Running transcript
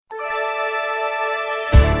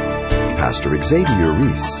Pastor Xavier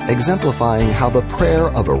Reese exemplifying how the prayer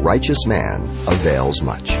of a righteous man avails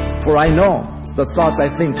much. For I know the thoughts I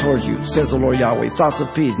think towards you, says the Lord Yahweh, thoughts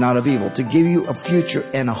of peace, not of evil, to give you a future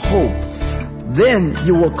and a hope. Then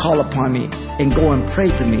you will call upon me and go and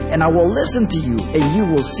pray to me, and I will listen to you, and you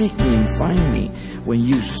will seek me and find me. When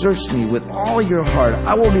you search me with all your heart,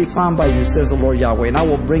 I will be found by you, says the Lord Yahweh, and I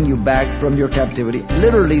will bring you back from your captivity.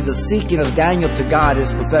 Literally, the seeking of Daniel to God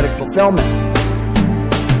is prophetic fulfillment.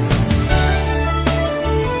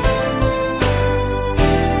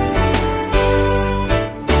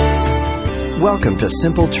 Welcome to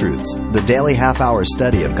Simple Truths, the daily half-hour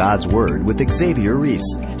study of God's Word with Xavier Reese,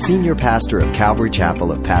 Senior Pastor of Calvary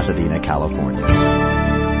Chapel of Pasadena, California.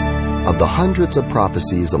 Of the hundreds of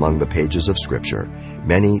prophecies among the pages of Scripture,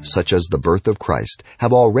 many, such as the birth of Christ,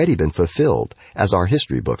 have already been fulfilled, as our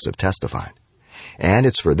history books have testified. And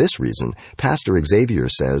it's for this reason Pastor Xavier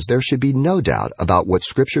says there should be no doubt about what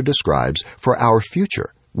Scripture describes for our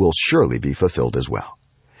future will surely be fulfilled as well.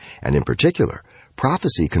 And in particular,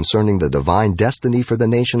 prophecy concerning the divine destiny for the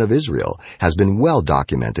nation of Israel has been well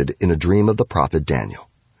documented in a dream of the prophet Daniel.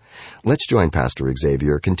 Let's join Pastor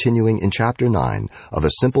Xavier continuing in chapter 9 of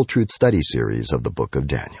a Simple Truth study series of the book of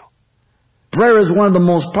Daniel. Prayer is one of the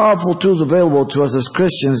most powerful tools available to us as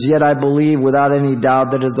Christians, yet I believe without any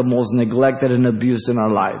doubt that it is the most neglected and abused in our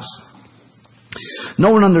lives.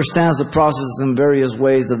 No one understands the process in various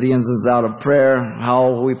ways of the ins and outs of prayer,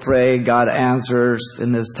 how we pray, God answers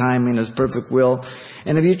in His timing, His perfect will.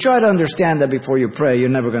 And if you try to understand that before you pray, you're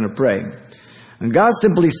never going to pray. And God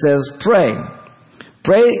simply says, pray.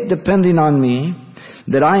 Pray depending on me,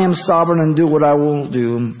 that I am sovereign and do what I will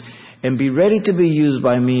do, and be ready to be used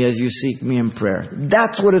by me as you seek me in prayer.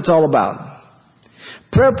 That's what it's all about.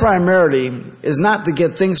 Prayer primarily is not to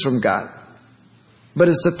get things from God, but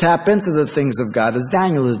it's to tap into the things of God, as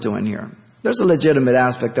Daniel is doing here. There's a legitimate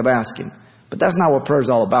aspect of asking, but that's not what prayer is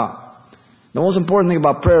all about. The most important thing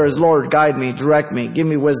about prayer is, Lord, guide me, direct me, give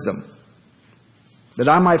me wisdom, that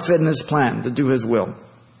I might fit in His plan to do His will.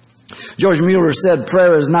 George Mueller said,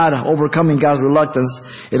 prayer is not overcoming God's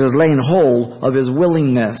reluctance, it is laying hold of His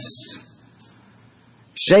willingness.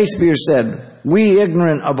 Shakespeare said, we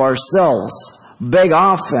ignorant of ourselves beg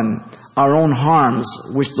often our own harms,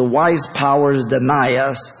 which the wise powers deny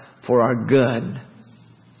us for our good.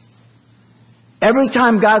 Every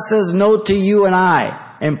time God says no to you and I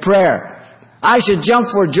in prayer, I should jump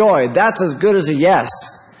for joy. That's as good as a yes.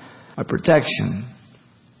 My protection,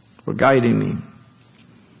 for guiding me.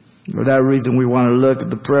 For that reason, we want to look at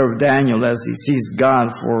the prayer of Daniel as he sees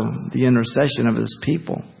God for the intercession of his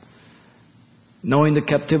people, knowing the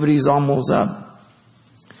captivity is almost up.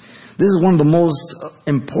 This is one of the most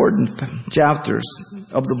important chapters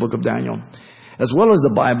of the book of Daniel, as well as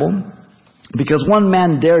the Bible, because one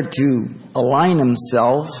man dared to align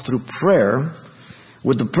himself through prayer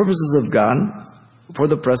with the purposes of God for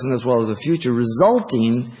the present as well as the future,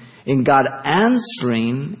 resulting in God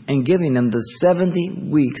answering and giving them the 70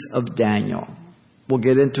 weeks of Daniel. We'll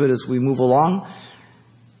get into it as we move along.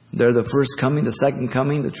 They're the first coming, the second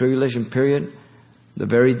coming, the tribulation period, the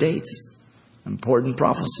very dates. Important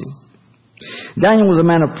prophecy. Daniel was a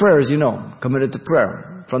man of prayer, as you know, committed to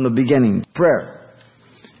prayer from the beginning. Prayer.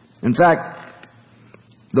 In fact,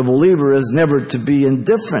 the believer is never to be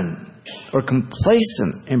indifferent or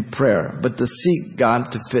complacent in prayer, but to seek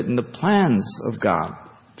God to fit in the plans of God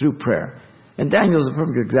through prayer. And Daniel is a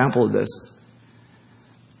perfect example of this.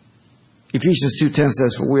 Ephesians 2:10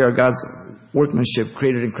 says, for we are God's workmanship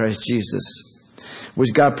created in Christ Jesus,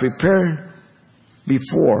 which God prepared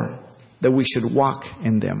before that we should walk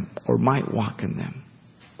in them, or might walk in them.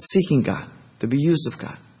 Seeking God, to be used of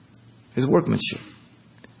God. His workmanship.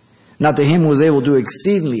 Now to Him who is able to do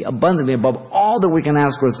exceedingly abundantly above all that we can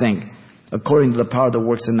ask or think, according to the power that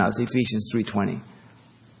works in us. Ephesians 3:20.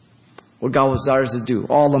 What God desires to do.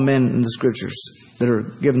 All the men in the Scriptures that are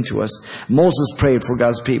given to us. Moses prayed for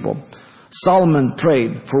God's people. Solomon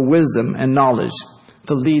prayed for wisdom and knowledge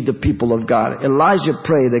to lead the people of God. Elijah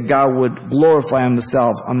prayed that God would glorify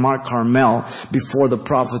Himself on Mount Carmel before the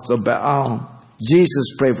prophets of Baal.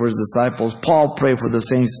 Jesus prayed for His disciples. Paul prayed for the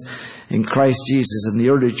saints in Christ Jesus. And the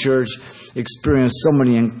early church experienced so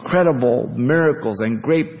many incredible miracles and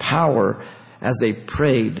great power as they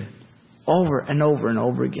prayed over and over and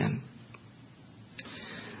over again.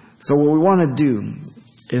 So what we want to do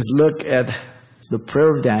is look at the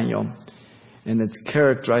prayer of Daniel, and it's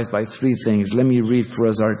characterized by three things. Let me read for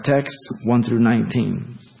us our text, 1 through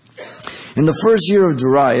 19. In the first year of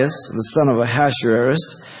Darius, the son of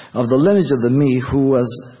Ahasuerus, of the lineage of the Mede, who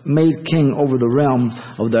was made king over the realm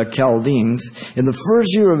of the Chaldeans. In the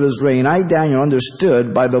first year of his reign, I, Daniel,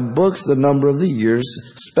 understood by the books the number of the years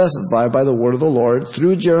specified by the word of the Lord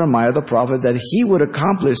through Jeremiah the prophet, that he would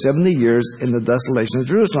accomplish 70 years in the desolation of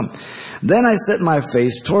Jerusalem. Then I set my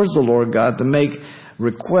face towards the Lord God to make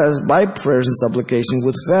requests by prayers and supplication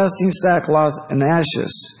with fasting, sackcloth, and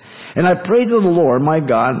ashes. And I prayed to the Lord my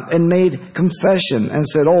God and made confession and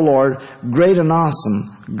said, O Lord, great and awesome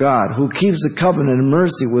God, who keeps the covenant and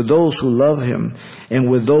mercy with those who love him and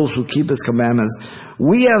with those who keep his commandments.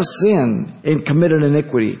 We have sinned and committed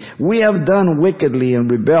iniquity. We have done wickedly and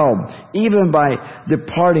rebelled, even by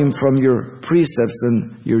departing from your precepts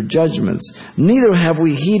and your judgments. Neither have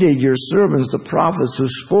we heeded your servants, the prophets, who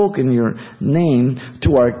spoke in your name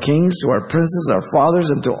to our kings, to our princes, our fathers,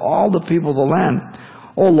 and to all the people of the land.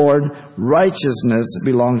 O Lord, righteousness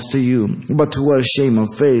belongs to you, but to us shame of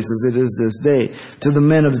face, as it is this day. To the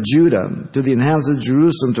men of Judah, to the inhabitants of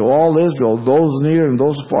Jerusalem, to all Israel, those near and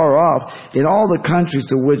those far off, in all the countries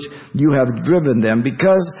to which you have driven them,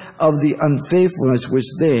 because of the unfaithfulness which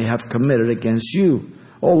they have committed against you.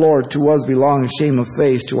 O Lord, to us belongs shame of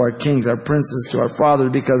face, to our kings, our princes, to our fathers,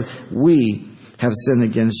 because we have sinned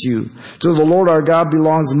against you. To the Lord our God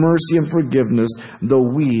belongs mercy and forgiveness, though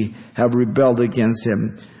we have rebelled against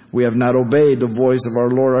him. We have not obeyed the voice of our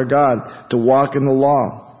Lord our God to walk in the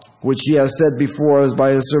law, which he has set before us by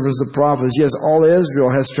his servants the prophets. Yes, all Israel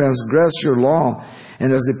has transgressed your law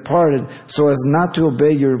and has departed so as not to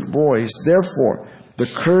obey your voice. Therefore, the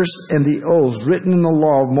curse and the oaths written in the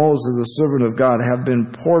law of Moses, the servant of God, have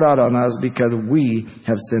been poured out on us because we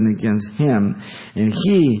have sinned against him. And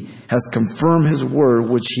he has confirmed his word,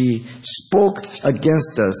 which he spoke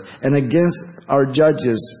against us and against our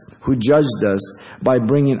judges who judged us, by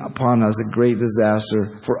bringing upon us a great disaster.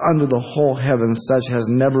 For under the whole heaven such has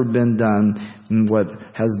never been done in what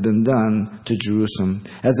has been done to Jerusalem.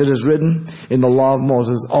 As it is written in the law of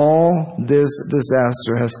Moses, all this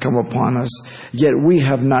disaster has come upon us, yet we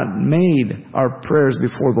have not made our prayers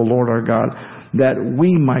before the Lord our God, that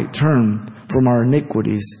we might turn from our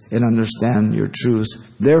iniquities and understand your truth.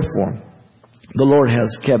 Therefore, the Lord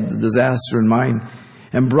has kept the disaster in mind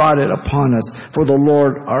and brought it upon us. For the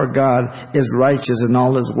Lord our God is righteous in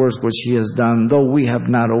all his works which he has done, though we have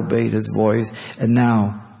not obeyed his voice. And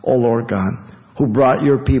now, O Lord God, who brought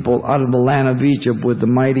your people out of the land of Egypt with the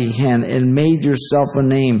mighty hand and made yourself a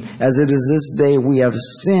name, as it is this day we have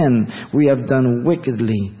sinned, we have done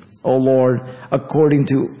wickedly. O Lord, according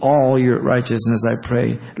to all your righteousness, I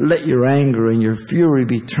pray, let your anger and your fury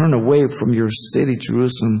be turned away from your city,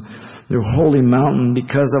 Jerusalem, your holy mountain,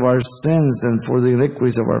 because of our sins and for the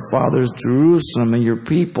iniquities of our fathers. Jerusalem and your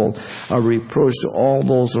people are a reproach to all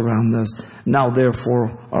those around us. Now,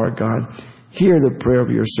 therefore, our God, hear the prayer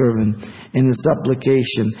of your servant and his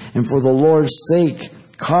supplication, and for the Lord's sake,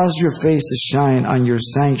 cause your face to shine on your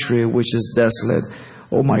sanctuary, which is desolate.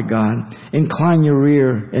 O my God, incline your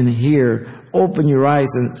ear and hear. Open your eyes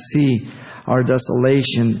and see our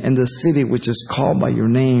desolation and the city which is called by your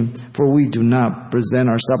name. For we do not present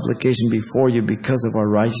our supplication before you because of our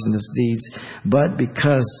righteousness deeds, but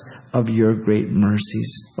because of your great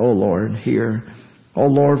mercies. O Lord, hear. O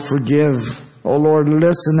Lord, forgive. O Lord,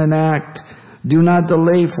 listen and act. Do not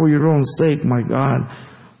delay for your own sake, my God,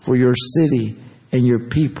 for your city and your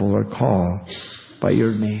people are called by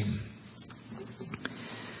your name.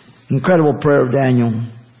 Incredible prayer of Daniel.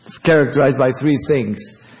 It's characterized by three things.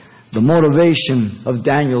 The motivation of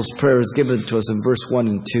Daniel's prayer is given to us in verse 1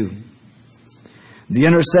 and 2. The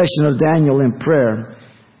intercession of Daniel in prayer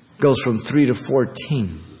goes from 3 to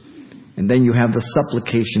 14. And then you have the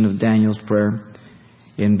supplication of Daniel's prayer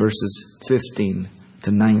in verses 15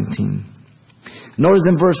 to 19. Notice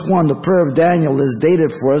in verse 1, the prayer of Daniel is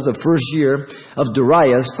dated for us the first year of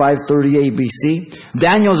Darius, 538 BC.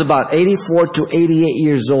 Daniel is about 84 to 88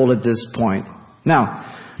 years old at this point. Now,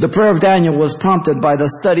 the prayer of Daniel was prompted by the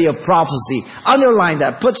study of prophecy. Underline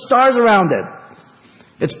that. Put stars around it.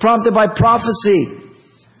 It's prompted by prophecy.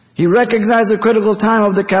 He recognized the critical time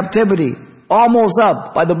of the captivity, almost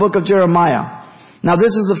up by the book of Jeremiah. Now,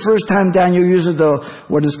 this is the first time Daniel uses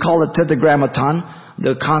what is called a tetragrammaton,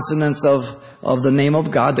 the consonants of the name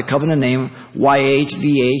of God, the covenant name, YH,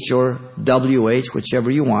 VH, or WH, whichever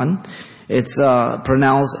you want. It's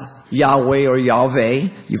pronounced Yahweh or Yahweh.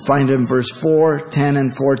 You find it in verse 4, 10,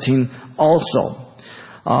 and 14 also.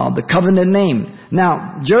 The covenant name.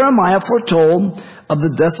 Now, Jeremiah foretold of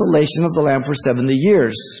the desolation of the land for 70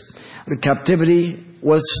 years. The captivity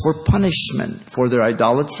was for punishment for their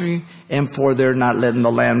idolatry and for their not letting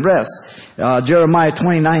the land rest. Jeremiah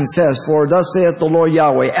 29 says, For thus saith the Lord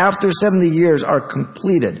Yahweh, after 70 years are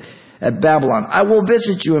completed, at Babylon. I will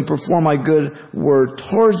visit you and perform my good word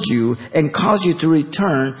towards you and cause you to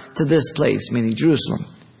return to this place, meaning Jerusalem.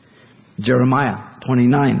 Jeremiah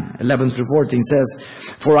 29, 11 through 14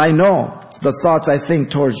 says, For I know the thoughts I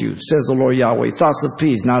think towards you, says the Lord Yahweh, thoughts of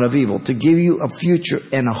peace, not of evil, to give you a future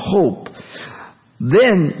and a hope.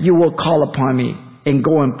 Then you will call upon me and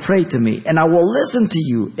go and pray to me, and I will listen to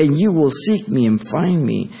you, and you will seek me and find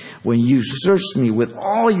me when you search me with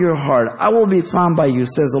all your heart. I will be found by you,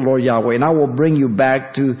 says the Lord Yahweh, and I will bring you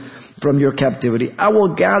back from your captivity. I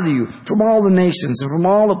will gather you from all the nations and from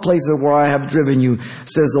all the places where I have driven you,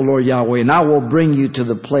 says the Lord Yahweh, and I will bring you to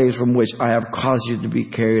the place from which I have caused you to be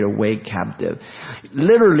carried away captive.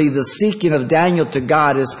 Literally, the seeking of Daniel to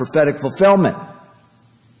God is prophetic fulfillment,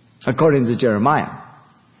 according to Jeremiah.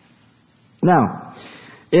 Now,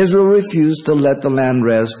 Israel refused to let the land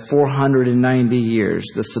rest 490 years.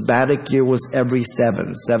 The sabbatic year was every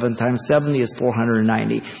 7. 7 times 70 is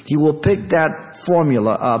 490. He will pick that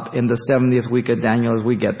formula up in the 70th week of Daniel as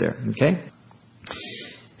we get there. Okay?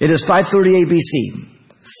 It is 538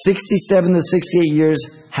 BC. 67 to 68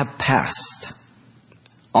 years have passed.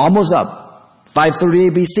 Almost up.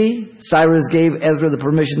 538 BC, Cyrus gave Ezra the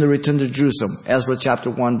permission to return to Jerusalem. Ezra chapter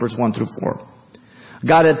 1, verse 1 through 4.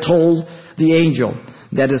 God had told the angel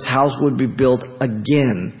that his house would be built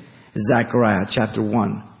again. Zechariah chapter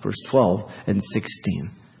 1, verse 12 and 16.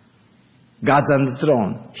 God's on the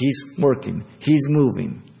throne. He's working. He's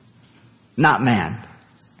moving. Not man.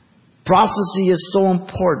 Prophecy is so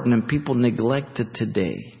important and people neglect it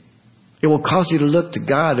today. It will cause you to look to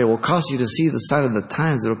God. It will cause you to see the sign of the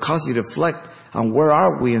times. It will cause you to reflect on where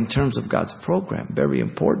are we in terms of God's program. Very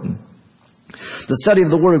important. The study of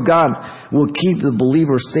the Word of God will keep the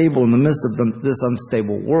believer stable in the midst of this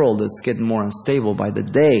unstable world that's getting more unstable by the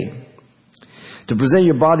day. To present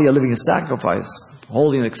your body a living sacrifice,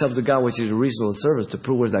 holy and acceptable to God, which is a reasonable service, to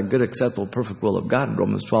prove what is that good, acceptable, perfect will of God in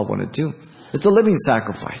Romans 12, 1 and 2. It's a living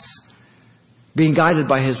sacrifice. Being guided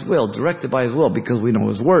by His will, directed by His will, because we know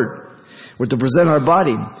His Word. We're to present our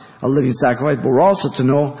body a living sacrifice, but we're also to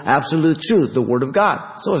know absolute truth, the Word of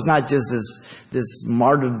God. So it's not just this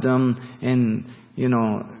martyrdom and,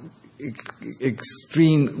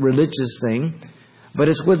 extreme religious thing, but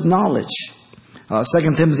it's with knowledge. 2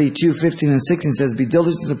 Timothy 2, 15 and 16 says, Be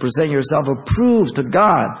diligent to present yourself approved to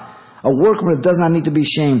God, a workman that does not need to be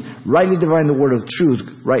shamed, rightly divine the word of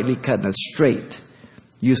truth, rightly cutting it straight,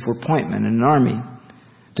 used for appointment in an army,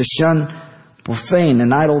 to shun profane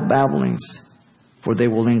and idle babblings, for they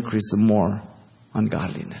will increase the more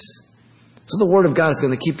ungodliness. So the Word of God is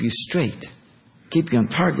going to keep you straight, keep you on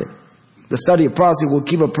target. The study of prophecy will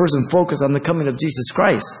keep a person focused on the coming of Jesus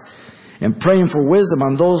Christ and praying for wisdom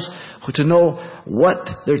on those who to know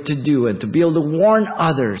what they're to do and to be able to warn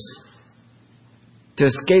others to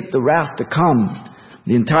escape the wrath to come.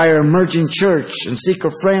 The entire emerging church and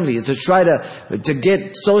seeker-friendly is to try to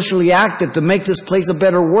get socially active to make this place a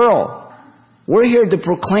better world. We're here to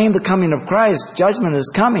proclaim the coming of Christ. Judgment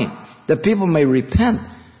is coming, that people may repent.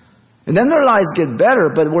 And then their lives get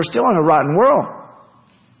better, but we're still in a rotten world.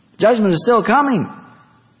 Judgment is still coming.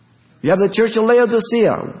 You have the church of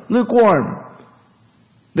Laodicea, lukewarm.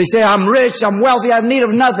 They say, I'm rich, I'm wealthy, I have need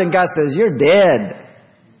of nothing. God says, you're dead.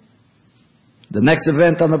 The next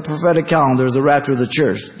event on the prophetic calendar is the rapture of the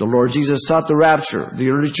church. The Lord Jesus taught the rapture.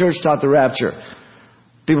 The early church taught the rapture.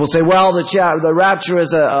 People say, well, the rapture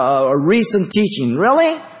is a recent teaching.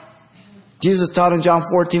 Really? Jesus taught in John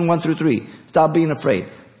 14, 1 through 3. Stop being afraid.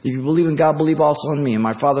 If you believe in God, believe also in me. In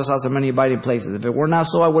my Father's house are many abiding places. If it were not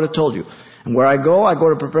so, I would have told you. And where I go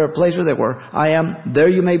to prepare a place where I am. There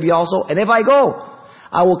you may be also. And if I go,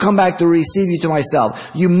 I will come back to receive you to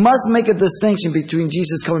myself. You must make a distinction between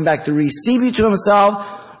Jesus coming back to receive you to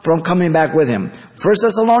Himself from coming back with Him. 1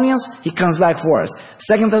 Thessalonians, He comes back for us.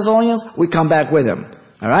 2 Thessalonians, we come back with Him.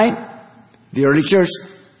 All right? The early church,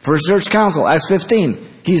 first church council, Acts 15.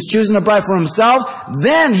 He's choosing a bride for Himself.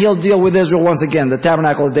 Then He'll deal with Israel once again. The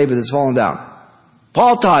tabernacle of David has fallen down.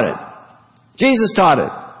 Paul taught it. Jesus taught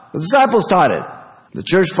it. The disciples taught it. The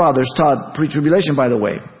church fathers taught pre-tribulation, by the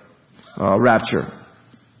way. Rapture.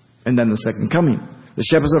 And then the second coming. The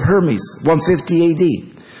shepherds of Hermes, 150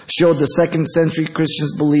 AD, showed the 2nd century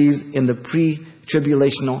Christians believed in the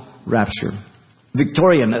pre-tribulational rapture.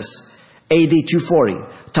 Victorianus, AD 240,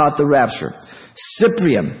 taught the rapture.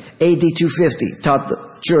 Cyprian, AD 250, taught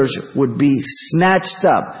the church would be snatched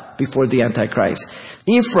up before the Antichrist.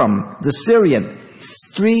 Ephraim, the Syrian,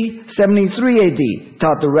 373 AD,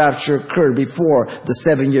 taught the rapture occurred before the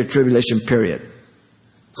 7-year tribulation period.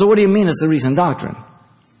 So what do you mean it's a recent doctrine?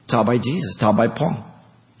 Taught by Jesus, taught by Paul,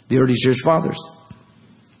 the early church fathers.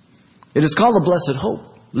 It is called the blessed hope.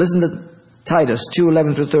 Listen to Titus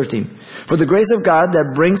 2:11-13. For the grace of God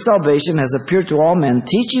that brings salvation has appeared to all men,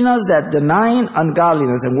 teaching us that denying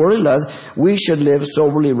ungodliness and worldly lust, we should live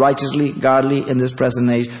soberly, righteously, godly in this present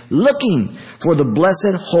age, looking for the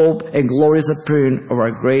blessed hope and glorious appearing of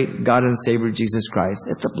our great God and Savior Jesus Christ.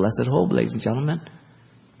 It's a blessed hope, ladies and gentlemen.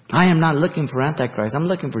 I am not looking for Antichrist. I'm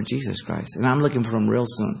looking for Jesus Christ. And I'm looking for Him real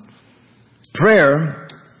soon. Prayer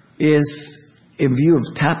is in view of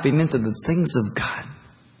tapping into the things of God.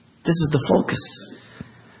 This is the focus.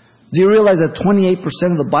 Do you realize that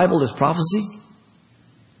 28% of the Bible is prophecy?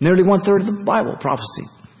 Nearly 1/3 of the Bible, prophecy.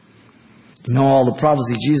 You know all the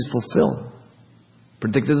prophecies Jesus fulfilled,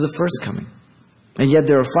 predicted the first coming. And yet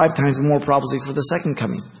there are 5 times more prophecies for the second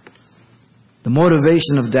coming. The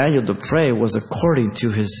motivation of Daniel to pray was according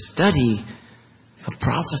to his study of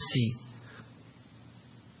prophecy.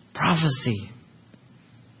 Prophecy.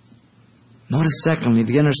 Notice secondly,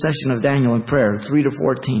 the intercession of Daniel in prayer,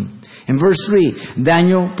 3-14. In verse 3,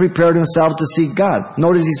 Daniel prepared himself to seek God.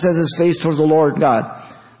 Notice he says his face towards the Lord God.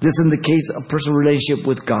 This indicates a personal relationship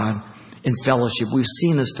with God in fellowship. We've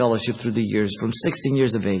seen his fellowship through the years, from 16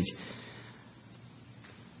 years of age.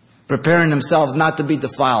 Preparing himself not to be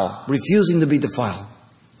defiled, refusing to be defiled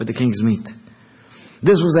with the king's meat.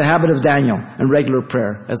 This was the habit of Daniel in regular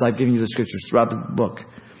prayer, as I've given you the scriptures throughout the book.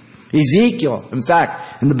 Ezekiel, in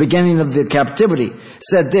fact, in the beginning of the captivity,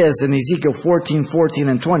 said this in Ezekiel 14:14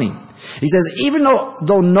 and 20. He says, even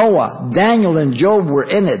though Noah, Daniel, and Job were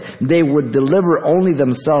in it, they would deliver only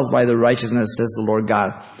themselves by their righteousness, says the Lord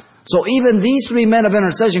God. So even these 3 men of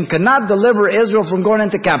intercession could not deliver Israel from going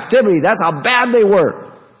into captivity. That's how bad they were.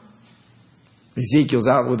 Ezekiel's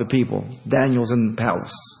out with the people. Daniel's in the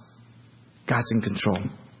palace. God's in control.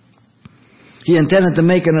 He intended to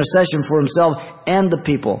make intercession for himself and the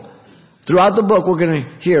people. Throughout the book, we're going to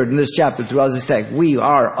hear in this chapter, throughout this text, we,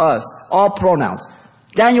 are, us, all pronouns.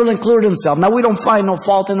 Daniel included himself. Now, we don't find no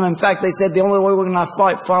fault in him. In fact, they said the only way we're going to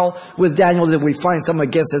fight with Daniel is if we find something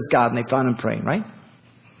against his God, and they found him praying, right?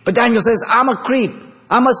 But Daniel says, I'm a creep.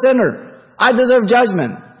 I'm a sinner. I deserve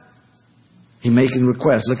judgment. He making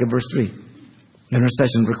requests. Look at verse 3.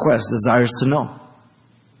 Intercession request, desires to know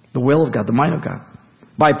the will of God, the mind of God.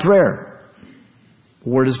 By prayer. The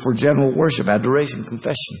word is for general worship, adoration,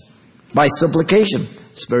 confession. By supplication.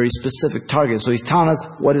 It's a very specific target. So he's telling us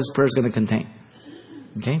what his prayer is going to contain.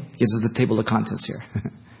 Okay? He gives us the table of contents here.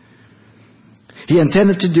 He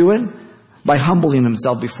intended to do it by humbling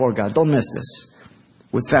himself before God. Don't miss this.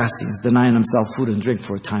 With fastings, denying himself food and drink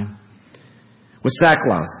for a time. With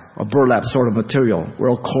sackcloth, a burlap sort of material,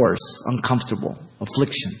 real coarse, uncomfortable,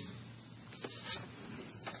 affliction.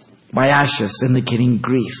 By ashes, indicating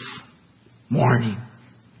grief, mourning.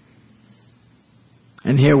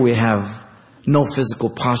 And here we have no physical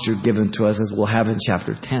posture given to us as we'll have in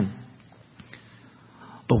chapter 10.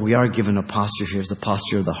 But we are given a posture here, the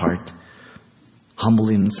posture of the heart.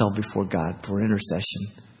 Humbling himself before God for intercession.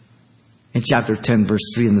 In chapter 10, verse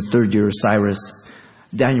 3, in the 3rd year of Cyrus,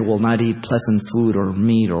 Daniel will not eat pleasant food or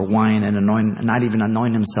meat or wine and not even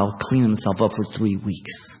anoint himself, clean himself up for 3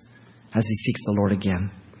 weeks as he seeks the Lord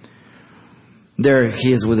again. There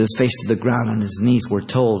he is with his face to the ground on his knees, we're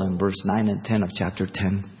told in verse 9 and 10 of chapter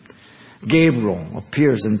 10. Gabriel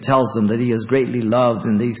appears and tells them that he is greatly loved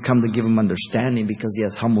and that he's come to give him understanding because he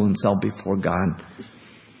has humbled himself before God.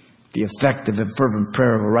 The effective and fervent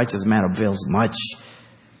prayer of a righteous man avails much.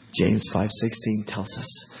 James 5:16 tells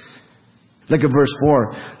us. Look at verse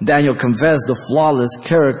 4. Daniel confessed the flawless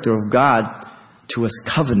character of God to his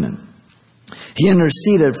covenant. He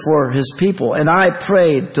interceded for his people. And I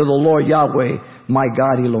prayed to the Lord Yahweh, my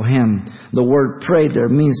God Elohim. The word prayed there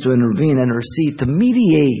means to intervene, intercede, to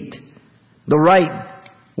mediate. The right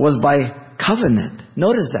was by covenant.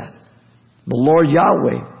 Notice that. The Lord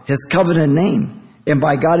Yahweh, his covenant name. And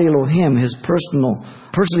by God Elohim, his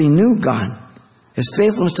personally knew God. His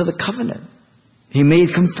faithfulness to the covenant. He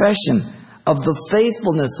made confession of the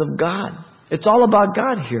faithfulness of God. It's all about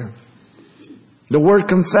God here. The word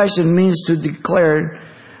confession means to declare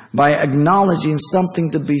by acknowledging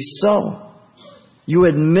something to be so. You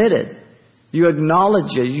admit it. You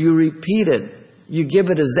acknowledge it. You repeat it. You give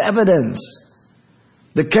it as evidence.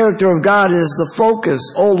 The character of God is the focus.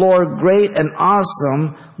 O Lord, great and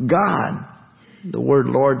awesome God. The word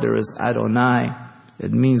Lord there is Adonai.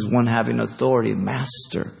 It means one having authority,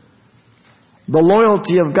 master. The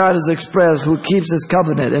loyalty of God is expressed who keeps his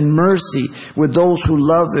covenant and mercy with those who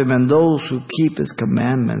love him and those who keep his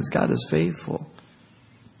commandments. God is faithful.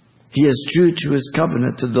 He is true to his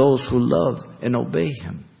covenant to those who love and obey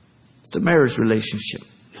him. It's a marriage relationship.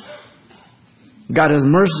 God is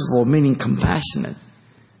merciful, meaning compassionate,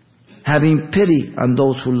 having pity on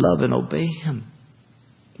those who love and obey him.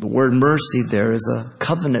 The word mercy there is a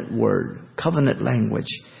covenant word, covenant language.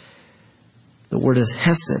 The word is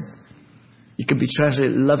hesed. It could be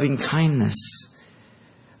translated loving kindness.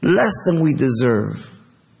 Less than we deserve.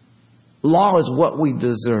 Law is what we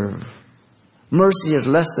deserve. Mercy is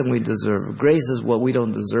less than we deserve. Grace is what we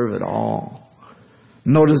don't deserve at all.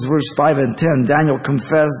 Notice verse 5 and 10. Daniel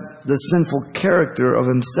confessed the sinful character of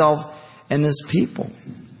himself and his people.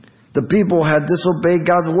 The people had disobeyed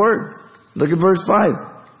God's word. Look at verse 5.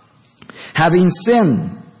 Having sinned,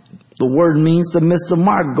 the word means to miss the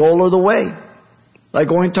mark, goal or the way. Like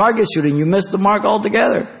going target shooting, you miss the mark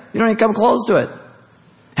altogether. You don't even come close to it.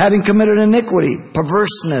 Having committed iniquity,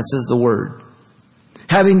 perverseness is the word.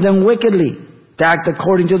 Having done wickedly, to act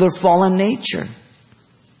according to their fallen nature.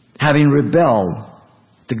 Having rebelled,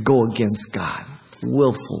 to go against God,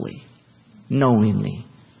 willfully, knowingly.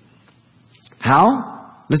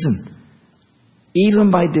 How? Listen,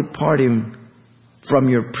 even by departing from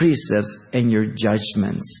your precepts and your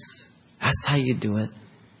judgments. That's how you do it.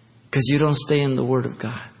 Because you don't stay in the Word of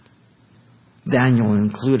God. Daniel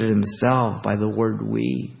included himself by the word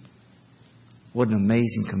we. What an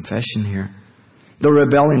amazing confession here. The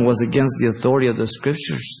rebellion was against the authority of the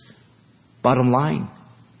Scriptures. Bottom line.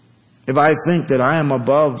 If I think that I am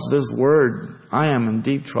above this word, I am in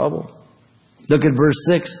deep trouble. Look at verse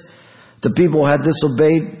 6. The people had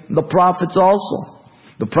disobeyed the prophets also.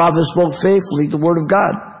 The prophets spoke faithfully the word of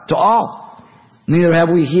God to all. Neither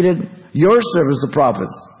have we heeded your servants, the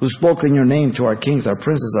prophets, who spoke in your name to our kings, our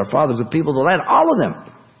princes, our fathers, the people of the land, all of them.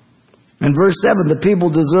 In verse 7, the people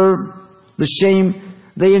deserve the shame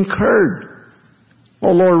they incurred.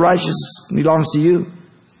 O Lord, righteousness belongs to you,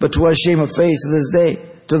 but to us shame of face to this day,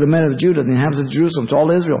 to the men of Judah, the inhabitants of Jerusalem, to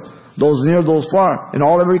all Israel, those near, those far, in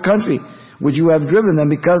all every country, which you have driven them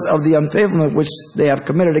because of the unfaithfulness which they have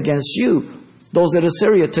committed against you. Those that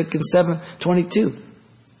Assyria took in 722.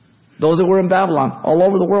 Those that were in Babylon, all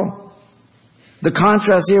over the world. The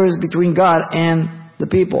contrast here is between God and the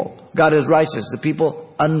people. God is righteous, the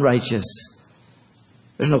people unrighteous.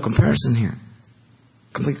 There's no comparison here.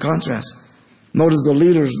 Complete contrast. Notice the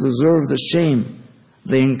leaders deserve the shame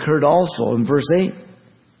they incurred also in verse 8.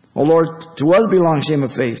 O Lord, to us belongs shame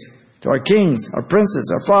of face, to our kings, our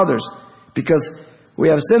princes, our fathers, because we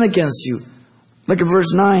have sinned against you. Look at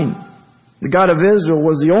verse 9. The God of Israel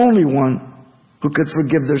was the only one who could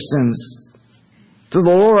forgive their sins. To the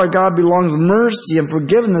Lord our God belongs mercy and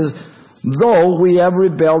forgiveness, though we have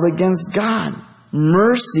rebelled against God.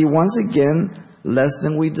 Mercy, once again, less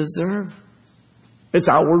than we deserve. It's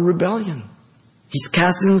outward rebellion. He's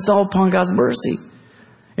casting himself upon God's mercy.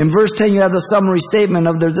 In verse 10, you have the summary statement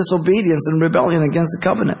of their disobedience and rebellion against the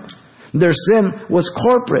covenant. Their sin was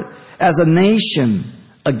corporate as a nation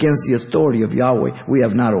against the authority of Yahweh. We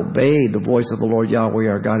have not obeyed the voice of the Lord Yahweh,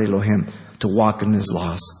 our God Elohim, to walk in His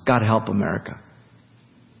laws. God help America,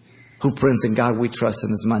 who prints in God we trust in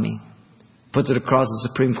His money, puts it across the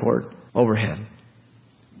Supreme Court overhead.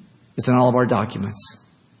 It's in all of our documents.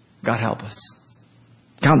 God help us.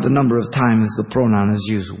 Count the number of times the pronoun is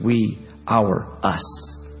used. We, our,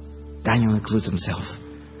 us. Daniel includes himself.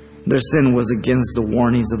 Their sin was against the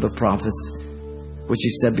warnings of the prophets, which He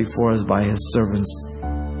set before us by His servants,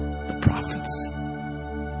 the prophets.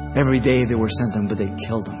 Every day they were sent them, but they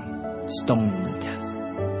killed them, stoned them to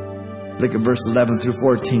death. Look at verse 11 through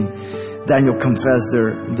 14. Daniel confessed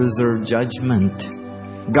their deserved judgment.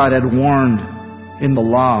 God had warned in the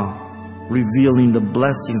law, revealing the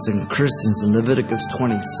blessings and cursings in Leviticus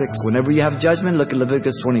 26. Whenever you have judgment, look at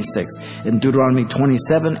Leviticus 26, in Deuteronomy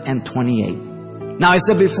 27 and 28. Now I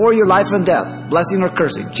said, before you, life and death, blessing or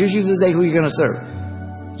cursing. Choose you this day who you're going to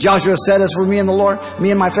serve. Joshua said, as for me and the Lord,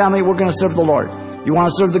 me and my family, we're going to serve the Lord. You want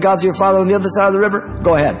to serve the gods of your father on the other side of the river?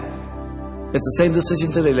 Go ahead. It's the same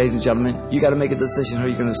decision today, ladies and gentlemen. You got to make a decision who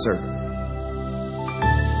you're going to serve.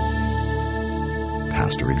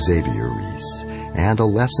 Pastor Xavier Reese, and a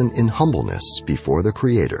lesson in humbleness before the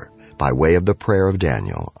Creator by way of the prayer of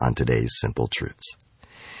Daniel on today's Simple Truths.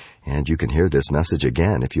 And you can hear this message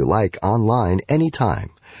again if you like online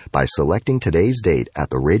anytime by selecting today's date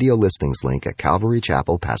at the radio listings link at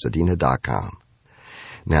CalvaryChapelPasadena.com.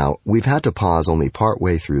 Now, we've had to pause only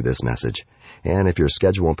partway through this message, and if your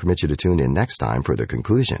schedule won't permit you to tune in next time for the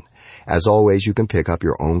conclusion, as always, you can pick up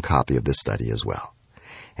your own copy of this study as well.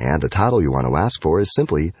 And the title you want to ask for is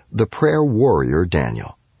simply The Prayer Warrior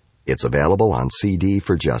Daniel. It's available on CD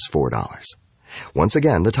for just $4. Once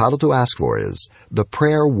again, the title to ask for is The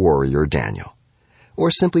Prayer Warrior Daniel,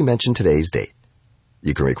 or simply mention today's date.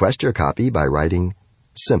 You can request your copy by writing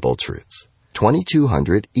Simple Truths,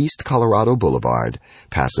 2200 East Colorado Boulevard,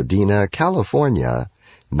 Pasadena, California,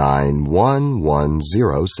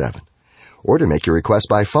 91107. Or to make your request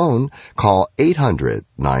by phone, call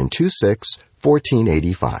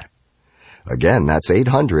 800-926-1485. Again, that's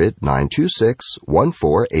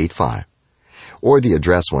 800-926-1485. Or the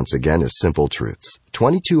address once again is Simple Truths,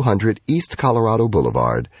 2200 East Colorado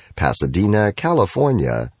Boulevard, Pasadena,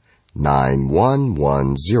 California,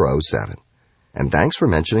 91107. And thanks for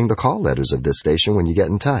mentioning the call letters of this station when you get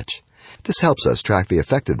in touch. This helps us track the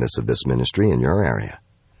effectiveness of this ministry in your area.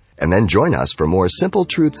 And then join us for more Simple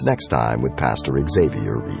Truths next time with Pastor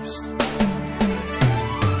Xavier Reese.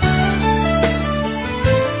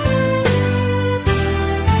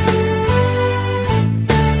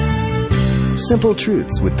 Simple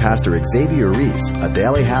Truths with Pastor Xavier Reese, a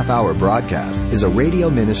daily half-hour broadcast, is a radio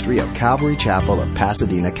ministry of Calvary Chapel of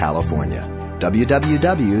Pasadena, California.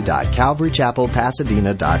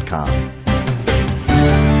 www.calvarychapelpasadena.com.